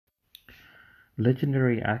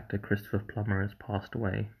Legendary actor Christopher Plummer has passed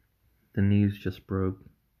away. The news just broke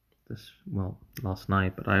last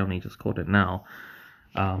night, but I only just caught it now.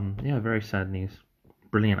 Yeah, very sad news.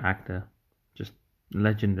 Brilliant actor, just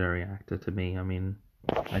legendary actor to me. I mean,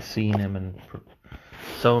 I've seen him in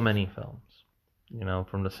so many films.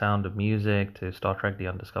 From The Sound of Music to Star Trek: The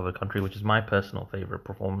Undiscovered Country, which is my personal favorite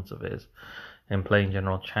performance of his. Him playing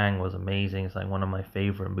General Chang was amazing. It's like one of my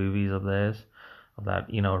favorite movies of theirs, of that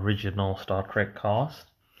original Star Trek cast.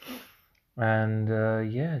 And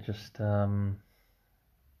yeah, just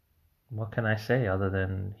what can I say other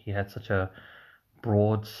than he had such a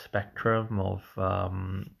broad spectrum of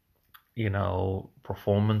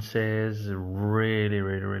performances. Really,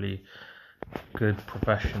 really, really good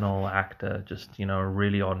professional actor. Just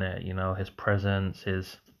really on it. His presence,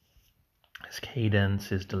 his cadence,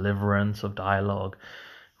 his deliverance of dialogue.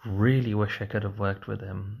 Really wish I could have worked with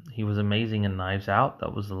him. He was amazing in Knives Out.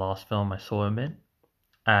 That was the last film I saw him in.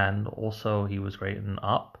 And also he was great in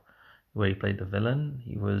Up, where he played the villain.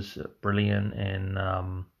 He was brilliant in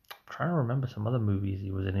I'm trying to remember some other movies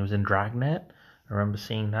he was in. He was in Dragnet. I remember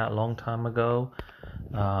seeing that a long time ago.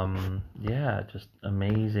 Yeah, just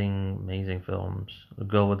amazing films. The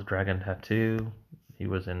Girl with the Dragon Tattoo. He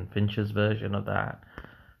was in Fincher's version of that.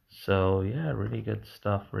 So yeah, really good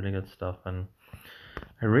stuff. And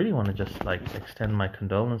I really want to just extend my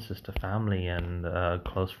condolences to family and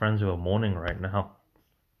close friends who are mourning right now.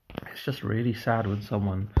 It's just really sad when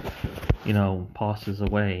someone, passes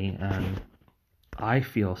away, and I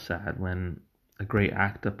feel sad when a great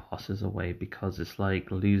actor passes away, because it's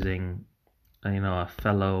like losing, a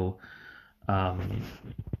fellow,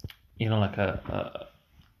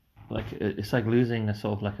 it's like losing a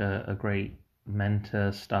sort of like a great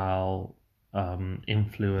mentor style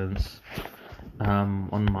influence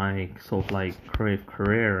on my sort of like creative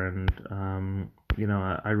career. And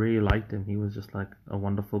I really liked him. He was just like a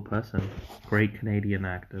wonderful person, great Canadian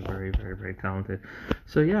actor, very, very, very talented.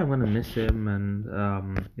 So yeah, I'm gonna miss him, and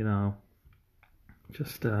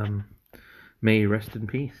just may he rest in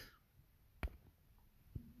peace.